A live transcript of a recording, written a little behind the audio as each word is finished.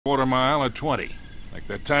quarter mile at 20. Like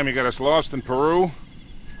that time you got us lost in Peru?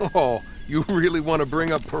 Oh, you really want to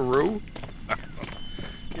bring up Peru?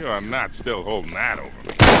 You are not still holding that over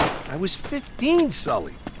me. I was 15,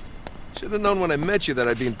 Sully. Should have known when I met you that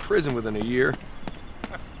I'd be in prison within a year.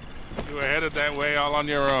 You were headed that way all on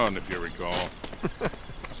your own, if you recall.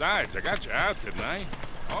 Besides, I got you out, didn't I?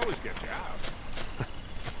 Always get you out.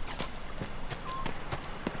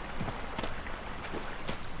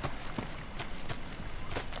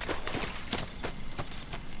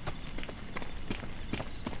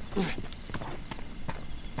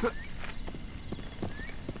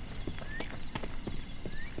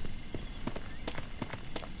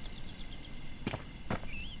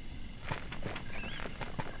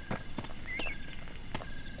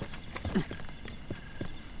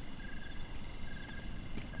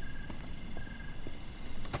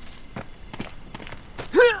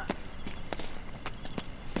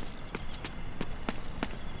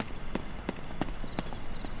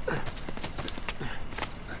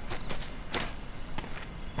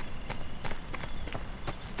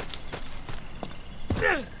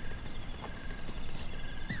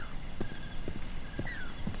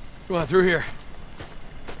 Come on, through here.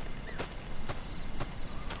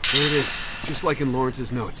 There it is, just like in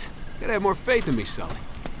Lawrence's notes. Gotta have more faith in me, Sully.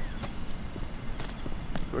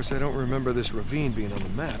 Of course, I don't remember this ravine being on the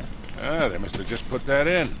map. Ah, they must have just put that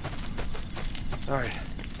in. All right.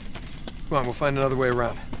 Come on, we'll find another way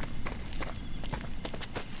around.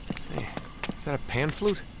 Hey, is that a pan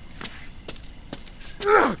flute?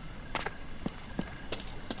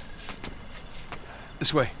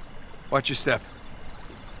 This way. Watch your step.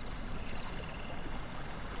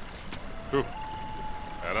 Whew.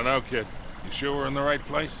 I don't know, kid. You sure we're in the right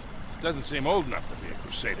place? This doesn't seem old enough to be a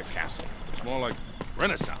Crusader castle. It's more like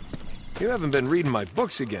Renaissance to me. You haven't been reading my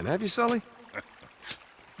books again, have you, Sully?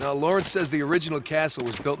 Now, Lawrence says the original castle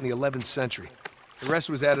was built in the 11th century. The rest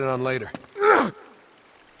was added on later.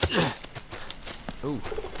 Ooh.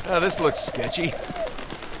 Ah, this looks sketchy.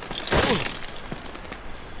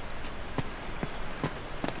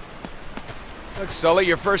 Look, Sully,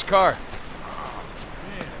 your first car.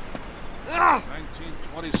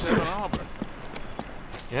 1927 Auburn.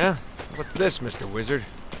 Yeah? What's this, Mr. Wizard?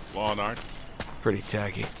 Lawn art. Pretty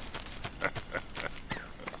tacky.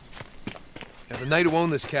 Now, the knight who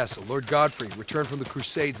owned this castle, Lord Godfrey, returned from the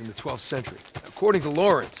Crusades in the 12th century. According to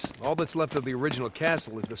Lawrence, all that's left of the original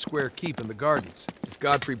castle is the square keep and the gardens. If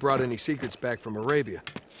Godfrey brought any secrets back from Arabia,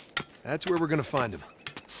 that's where we're gonna find him.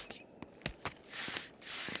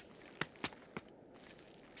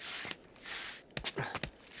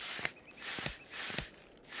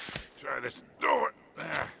 Try this door.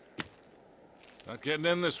 Ah. Not getting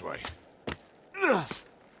in this way.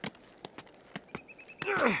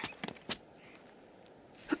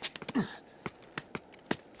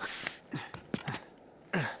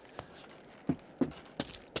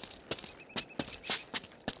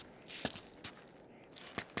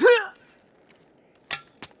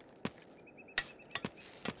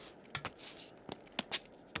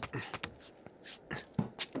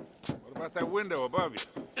 What about that window above you?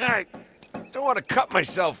 I don't want to cut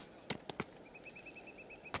myself.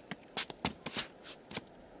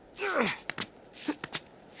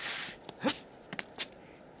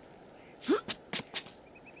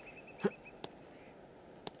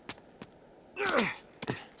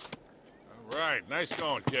 All right, nice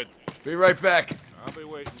going, kid. Be right back. I'll be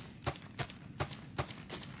waiting.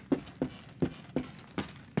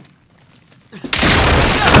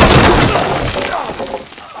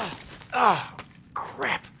 Oh,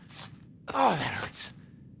 crap. Oh, that hurts.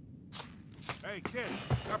 Hey, kid,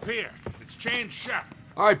 up here. It's chained shut.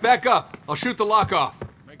 All right, back up. I'll shoot the lock off.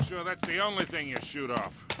 Make sure that's the only thing you shoot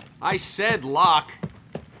off. I said lock.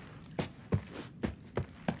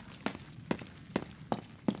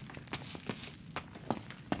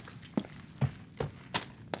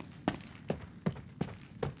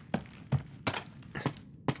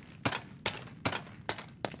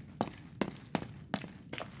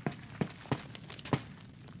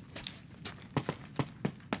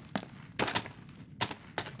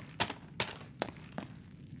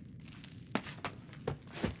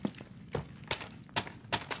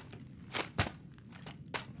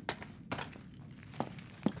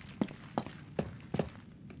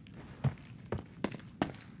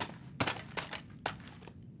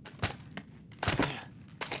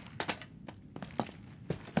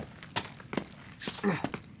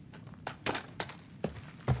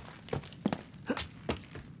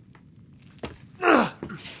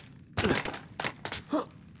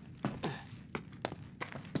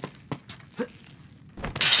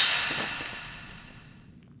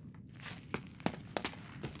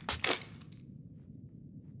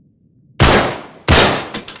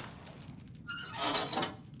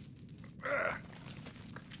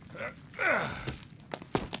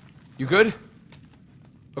 You good?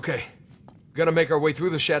 Okay. We gotta make our way through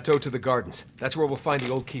the chateau to the gardens. That's where we'll find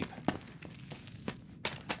the old keep.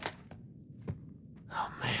 Oh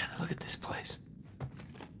man, look at this place.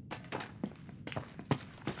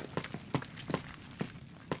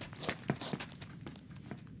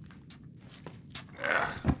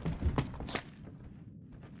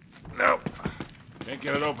 Nope. Can't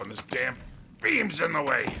get it open. This damn beam's in the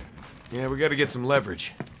way. Yeah, we gotta get some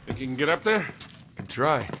leverage. Think you can get up there? Can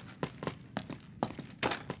try.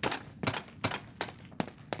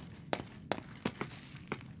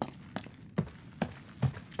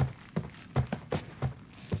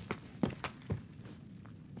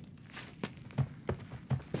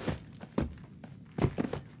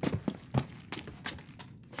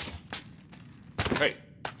 Hey,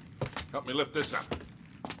 help me lift this up.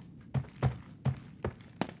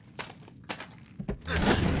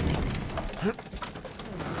 There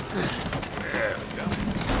we go.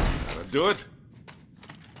 That'll do it.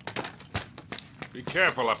 Be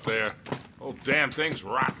careful up there. Whole damn thing's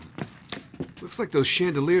rotten. Looks like those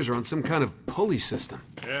chandeliers are on some kind of pulley system.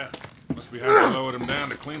 Yeah, must be how they lowered them down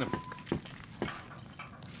to clean them.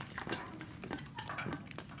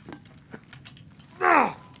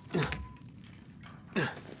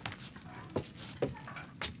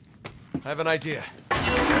 I have an idea.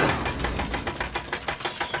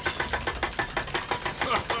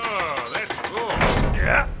 Oh, that's cool.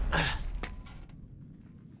 Yeah.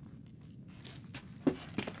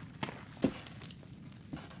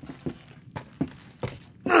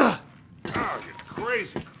 Oh, you're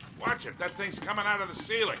crazy. Watch it. That thing's coming out of the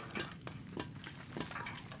ceiling.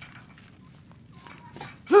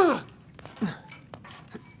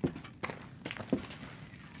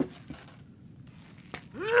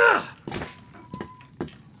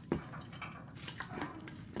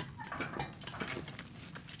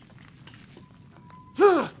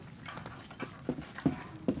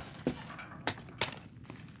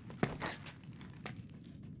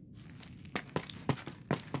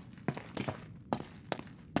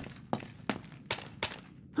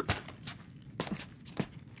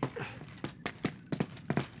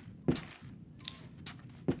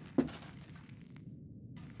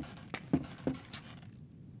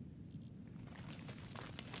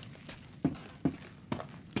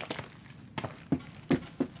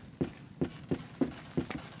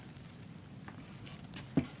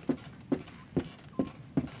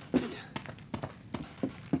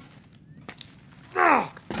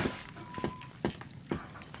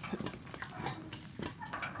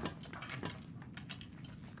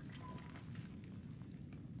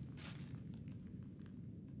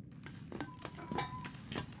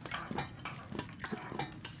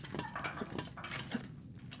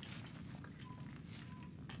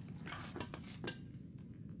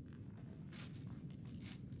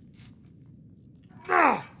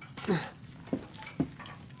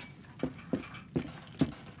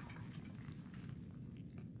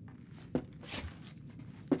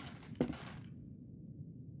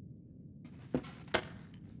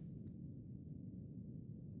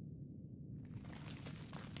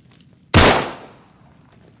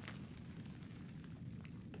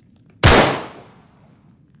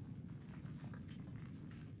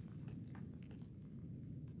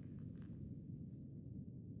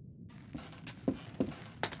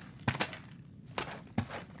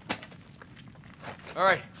 All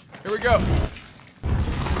right, here we go.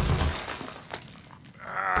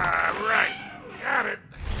 Right. Got it.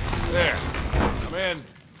 There. I'm in.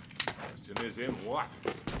 Question is, in what?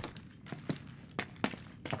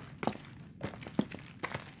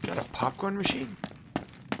 Is that a popcorn machine?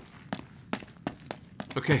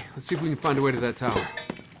 Okay, let's see if we can find a way to that tower.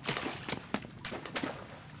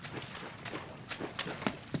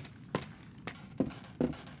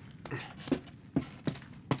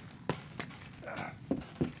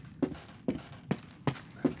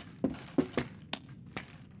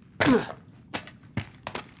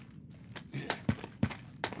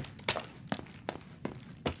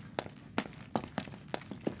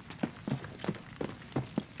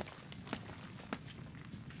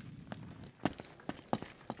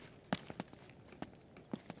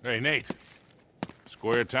 Hey, Nate.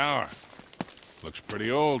 Square tower. Looks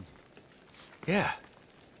pretty old. Yeah,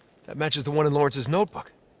 that matches the one in Lawrence's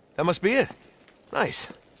notebook. That must be it. Nice.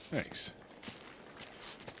 Thanks.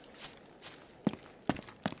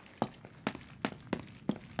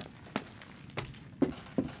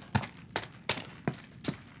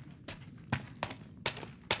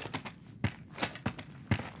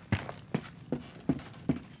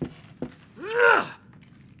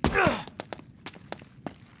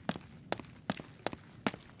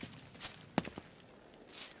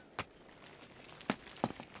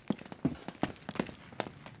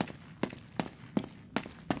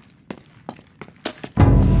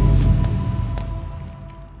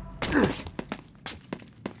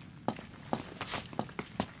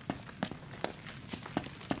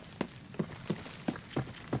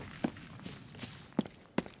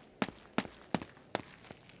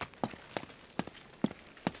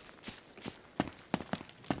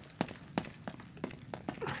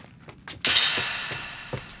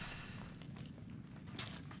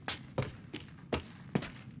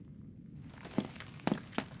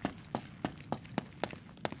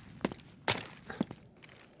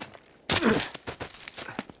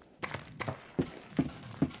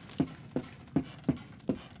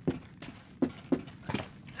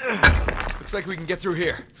 Looks like we can get through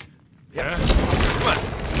here. Yeah? Come on.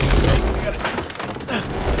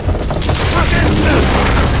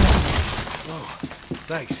 Oh,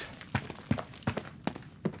 thanks.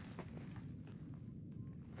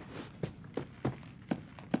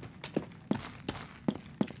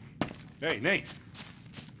 Hey, Nate.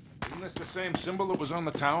 Isn't this the same symbol that was on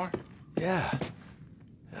the tower? Yeah.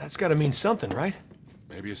 That's gotta mean something, right?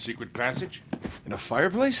 Maybe a secret passage? In a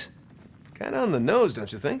fireplace? Kinda on the nose,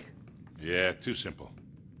 don't you think? Yeah, too simple.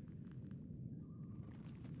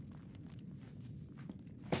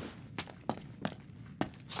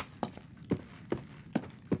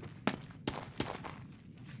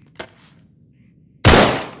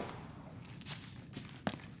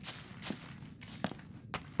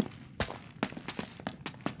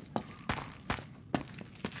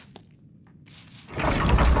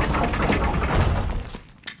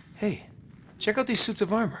 Hey, check out these suits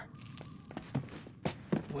of armor.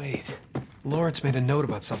 Wait, Lawrence made a note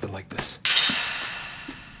about something like this.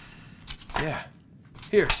 Yeah.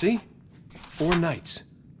 Here, see? 4 knights.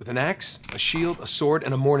 With an axe, a shield, a sword,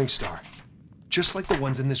 and a morning star. Just like the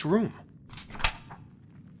ones in this room.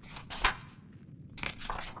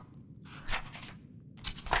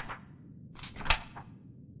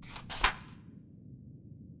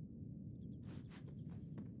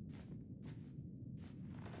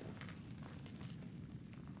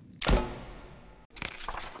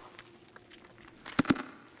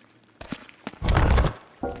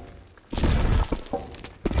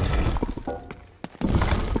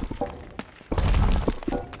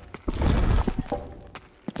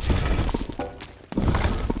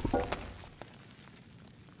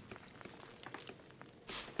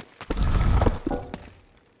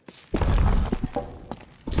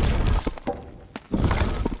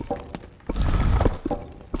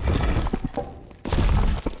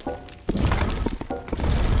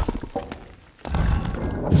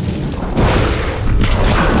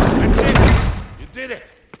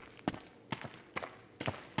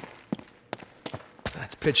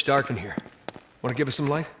 It's pitch dark in here. Want to give us some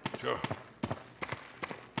light? Sure.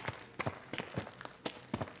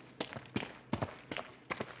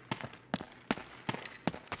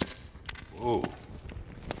 Whoa.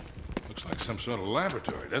 Looks like some sort of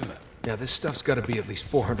laboratory, doesn't it? Yeah, this stuff's got to be at least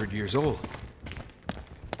 400 years old.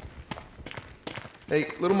 Hey,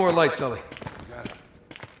 a little more light, Sully. Got it.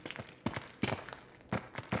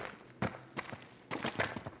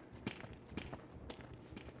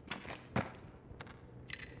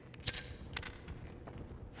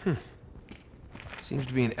 Seems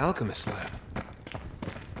to be an alchemist lab.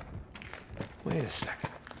 Wait a second.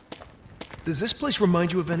 Does this place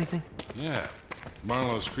remind you of anything? Yeah.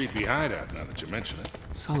 Marlowe's creepy hideout, now that you mention it.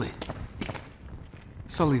 Sully.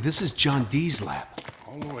 Sully, this is John Dee's lab.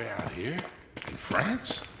 All the way out here? In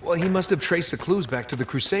France? Well, he must have traced the clues back to the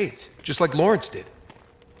Crusades, just like Lawrence did.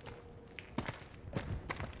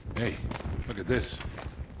 Hey, look at this.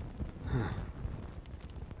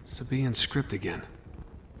 Sabaean script again.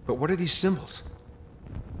 But what are these symbols?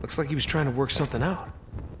 Looks like he was trying to work something out.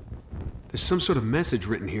 There's some sort of message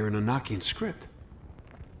written here in Enochian script.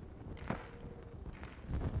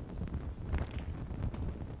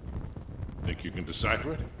 Think you can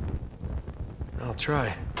decipher it? I'll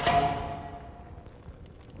try.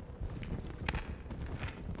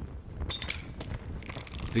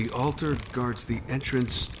 The altar guards the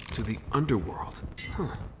entrance to the underworld.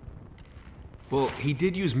 Huh. Well, he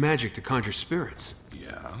did use magic to conjure spirits.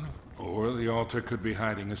 Yeah. Or the altar could be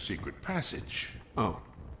hiding a secret passage. Oh.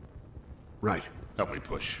 Right. Help me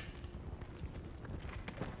push.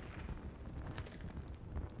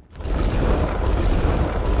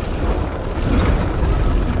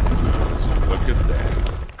 Look at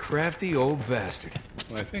that. Crafty old bastard.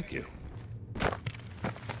 Why, thank you.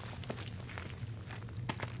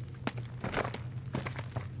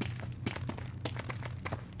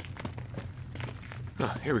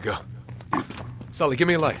 Oh, here we go. Sully, give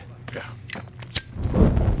me a light. Yeah.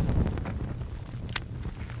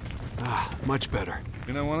 Ah, much better.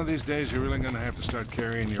 You know, one of these days you're really gonna have to start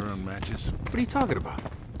carrying your own matches. What are you talking about?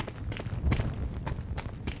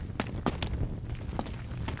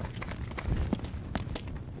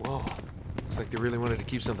 Whoa. Looks like they really wanted to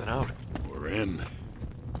keep something out. We're in.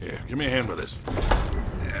 Here, give me a hand with this.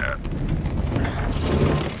 Yeah.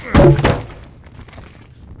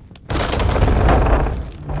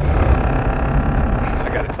 I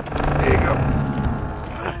got it. There you go.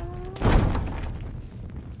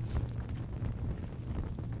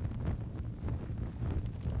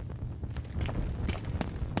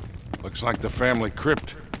 Looks like the family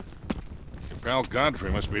crypt. Your pal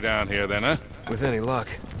Godfrey must be down here then, huh? With any luck.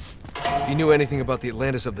 If he knew anything about the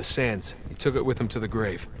Atlantis of the Sands, he'd took it with him to the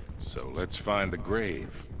grave. So let's find the grave.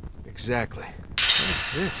 Exactly. What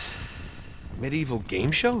is this? Medieval game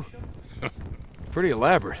show? Pretty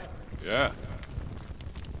elaborate. Yeah.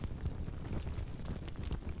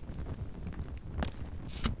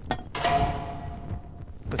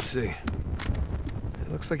 Let's see.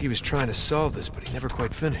 It looks like he was trying to solve this, but he never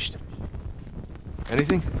quite finished.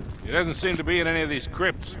 Anything? He doesn't seem to be in any of these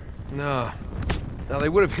crypts. No. Now, they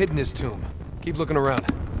would have hidden his tomb. Keep looking around.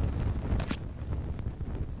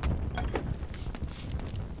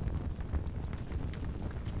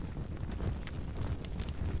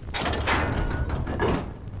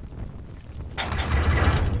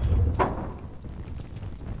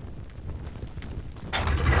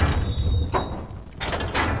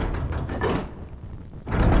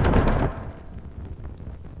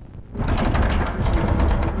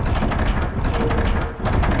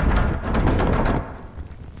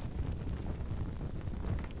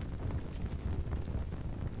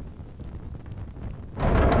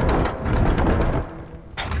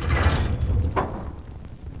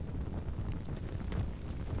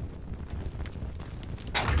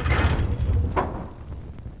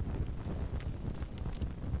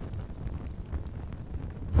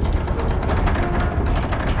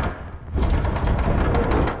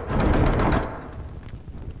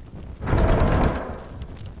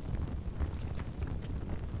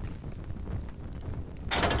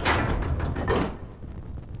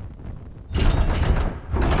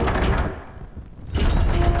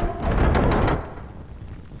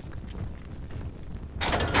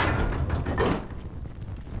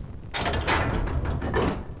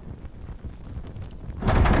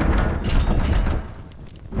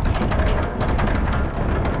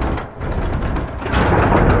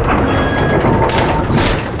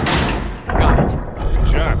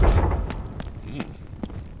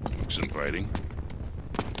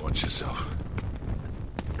 Watch yourself.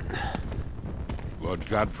 Lord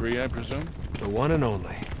Godfrey, I presume? The one and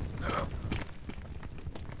only.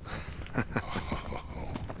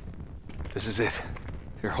 This is it.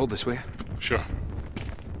 Here, hold this, will you? Sure.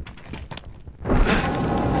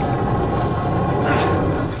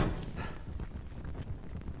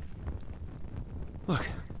 Look,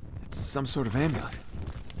 it's some sort of amulet.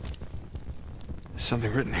 There's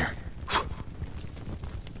something written here.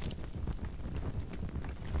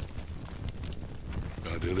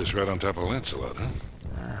 Gonna do this right on top of Lancelot, huh?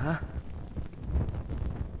 Uh-huh.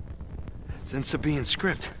 It's in Sabaean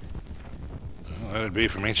script. Well, that'd be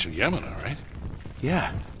from ancient Yemen, all right?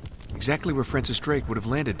 Yeah. Exactly where Francis Drake would have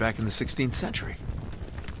landed back in the 16th century.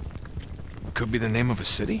 Could be the name of a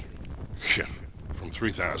city? Yeah, from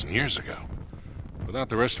 3,000 years ago. Without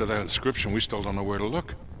the rest of that inscription, we still don't know where to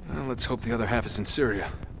look. Well, let's hope the other half is in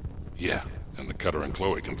Syria. Yeah, and the Cutter and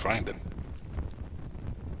Chloe can find it.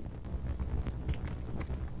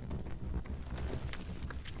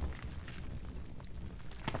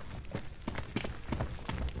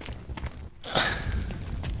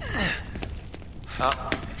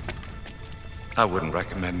 I wouldn't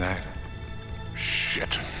recommend that.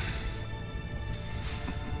 Shit.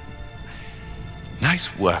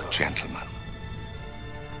 Nice work, gentlemen.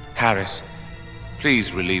 Harris,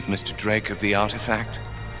 please relieve Mr. Drake of the artifact.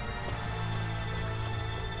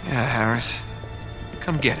 Yeah, Harris.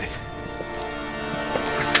 Come get it.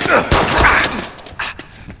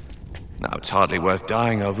 Now, it's hardly worth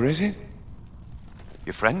dying over, is it?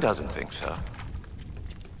 Your friend doesn't think so.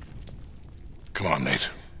 Come on, Nate.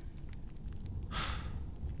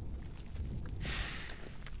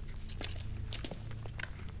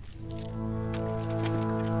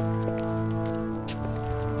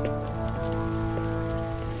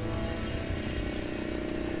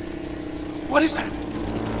 What is that? Oh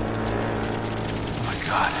my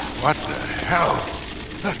God. What the hell?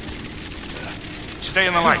 Stay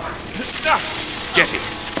in the light. Get it,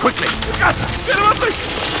 quickly! Get him off me!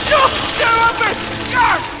 Get him off me!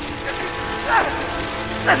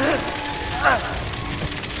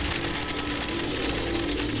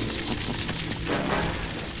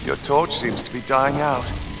 Your torch seems to be dying out.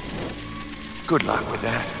 Good luck with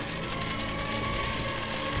that.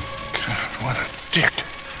 God, what a dick.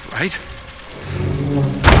 Right?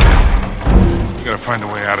 We gotta find a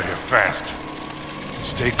way out of here fast.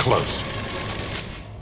 Stay close.